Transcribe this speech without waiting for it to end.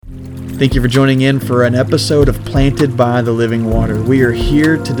Thank you for joining in for an episode of Planted by the Living Water. We are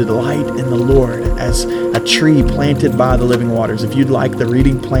here to delight in the Lord as a tree planted by the living waters. If you'd like the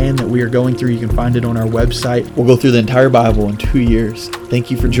reading plan that we are going through, you can find it on our website. We'll go through the entire Bible in 2 years. Thank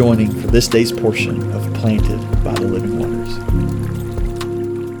you for joining for this day's portion of Planted by the Living Waters.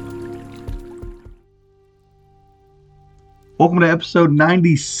 Welcome to episode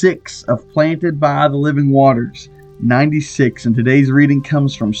 96 of Planted by the Living Waters. 96, and today's reading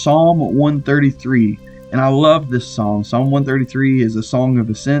comes from Psalm 133, and I love this psalm. Psalm 133 is a song of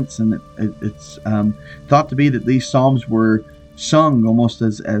ascents, and it's thought to be that these psalms were sung almost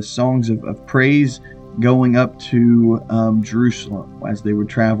as songs of praise going up to Jerusalem as they would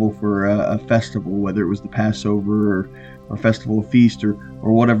travel for a festival, whether it was the Passover or festival of feast or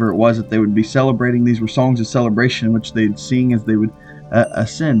whatever it was that they would be celebrating. These were songs of celebration in which they'd sing as they would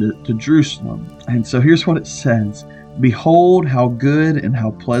ascend to Jerusalem. And so here's what it says: "Behold, how good and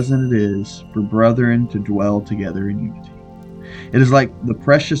how pleasant it is for brethren to dwell together in unity. It is like the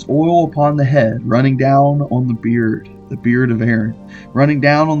precious oil upon the head, running down on the beard of Aaron, running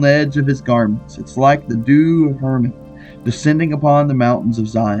down on the edge of his garments. It's like the dew of Hermon, descending upon the mountains of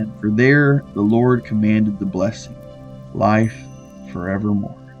Zion. For there the Lord commanded the blessing, life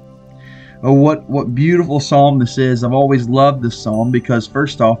forevermore." Oh, what beautiful psalm this is. I've always loved this psalm because,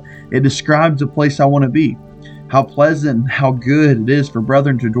 first off, it describes a place I want to be. How pleasant and how good it is for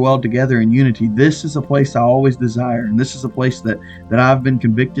brethren to dwell together in unity. This is a place I always desire, and this is a place that I've been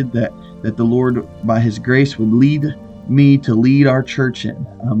convicted that the Lord, by His grace, would lead me to lead our church in,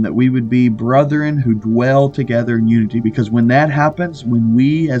 that we would be brethren who dwell together in unity. Because when that happens, when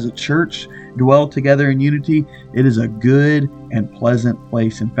we as a church dwell together in unity, it is a good and pleasant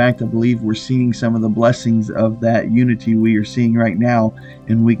place. In fact, I believe we're seeing some of the blessings of that unity we are seeing right now,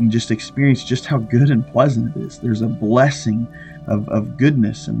 and we can just experience just how good and pleasant it is. There's a blessing of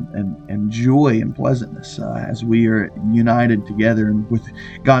goodness and joy and pleasantness as we are united together. And with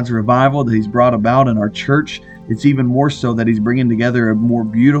God's revival that He's brought about in our church, it's even more so that He's bringing together a more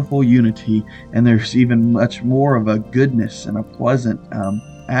beautiful unity, and there's even much more of a goodness and a pleasant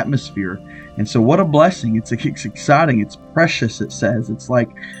atmosphere. And so what a blessing. It's exciting. It's precious, it says. It's like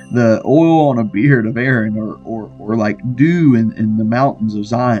the oil on a beard of Aaron, or like dew in the mountains of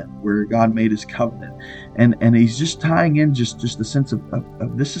Zion where God made His covenant. And He's just tying in just the sense of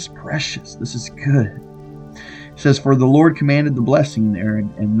this is precious. This is good. It says, "For the Lord commanded the blessing" there,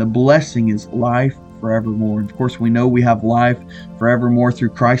 and the blessing is life forevermore. And of course, we know we have life forevermore through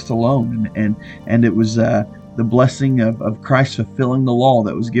Christ alone. And it was the blessing of Christ fulfilling the law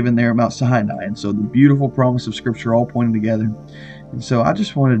that was given there at Mount Sinai. And so the beautiful promise of Scripture all pointing together. And so I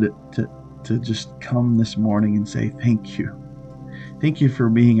just wanted to just come this morning and say thank you. Thank you for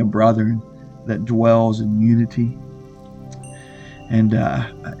being a brother that dwells in unity. And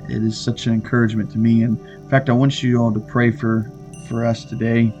it is such an encouragement to me. And in fact, I want you all to pray for us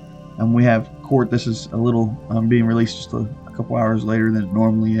today. We have court. This is a little being released just a couple hours later than it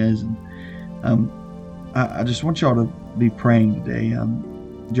normally is. And I just want y'all to be praying today.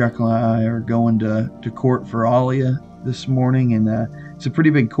 Jacqueline and I are going to court for Alia this morning, and it's a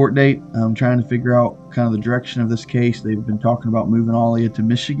pretty big court date. I'm trying to figure out kind of the direction of this case. They've been talking about moving Alia to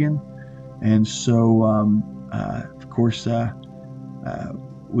Michigan, and so of course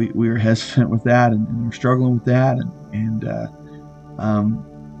we are hesitant with that, and we're struggling with that, and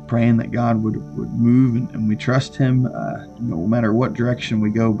praying that God would move, and we trust Him no matter what direction we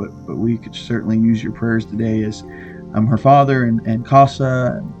go. But we could certainly use your prayers today, as her father and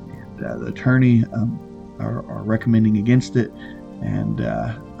CASA and the attorney are recommending against it, and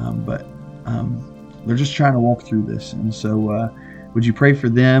but they're just trying to walk through this. And so would you pray for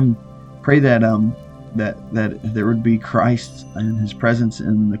them? Pray that that there would be Christ and His presence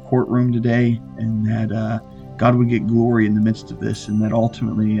in the courtroom today, and that God would get glory in the midst of this, and that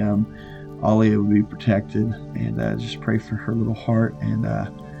ultimately Alia would be protected. And just pray for her little heart. And I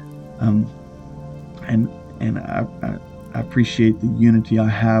appreciate the unity I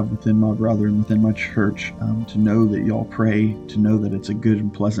have within my brother and within my church, to know that y'all pray, to know that it's a good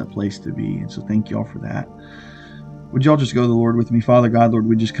and pleasant place to be. And so thank y'all for that. Would y'all just go to the Lord with me? Father God, Lord,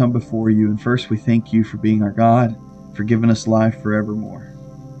 we just come before you, and first we thank you for being our God, for giving us life forevermore.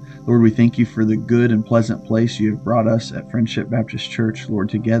 Lord, we thank you for the good and pleasant place you have brought us at Friendship Baptist Church, Lord,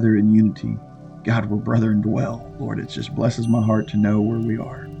 together in unity. God, where brethren dwell. Lord, it just blesses my heart to know where we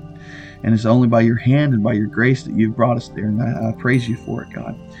are. And it's only by your hand and by your grace that you've brought us there, and I praise you for it,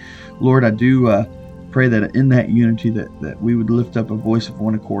 God. Lord, I do pray that in that unity that we would lift up a voice of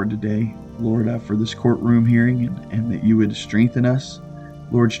one accord today, Lord, for this courtroom hearing, and that you would strengthen us.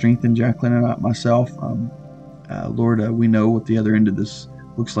 Lord, strengthen Jacqueline and myself. Lord, we know what the other end of this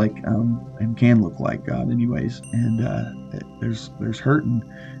looks like and can look like, God, anyways. And there's hurt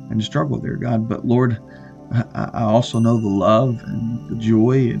and struggle there, God. But Lord, I also know the love and the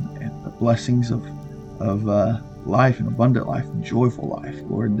joy and the blessings of life, and abundant life and joyful life,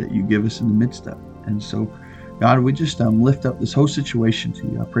 Lord, that you give us in the midst of it. And so, God, we just lift up this whole situation to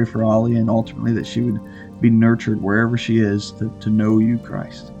you. I pray for Ollie, and ultimately that she would be nurtured wherever she is to know you,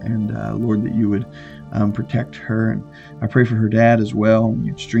 Christ. And Lord, that you would protect her. And I pray for her dad as well, and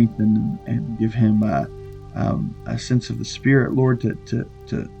you'd strengthen and give him a sense of the Spirit, Lord,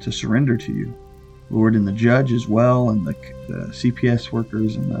 to surrender to you, Lord, and the judge as well, and the CPS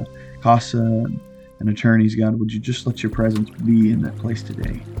workers and the CASA and attorneys, God, would you just let your presence be in that place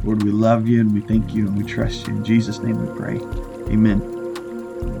today? Lord, we love you and we thank you and we trust you. In Jesus' name we pray. Amen.